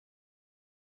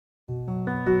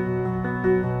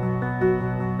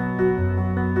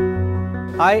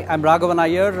Hi, I'm Raghavan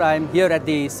Iyer. I'm here at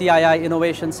the CII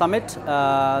Innovation Summit.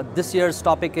 This year's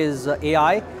topic is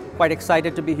AI. Quite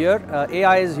excited to be here.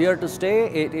 AI is here to stay.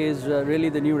 It is really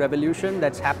the new revolution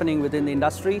that's happening within the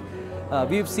industry.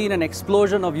 We've seen an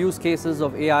explosion of use cases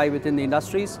of AI within the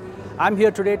industries. I'm here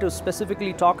today to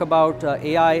specifically talk about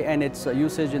AI and its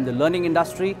usage in the learning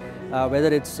industry,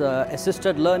 whether it's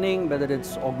assisted learning, whether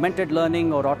it's augmented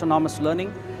learning or autonomous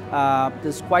learning.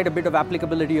 There's quite a bit of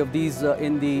applicability of these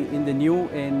in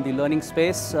the learning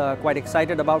space. Quite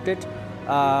excited about it.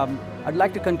 I'd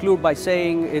like to conclude by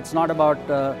saying it's not about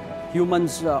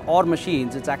humans or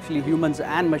machines. It's actually humans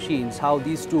and machines, how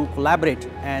these two collaborate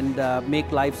and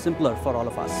make life simpler for all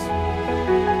of us.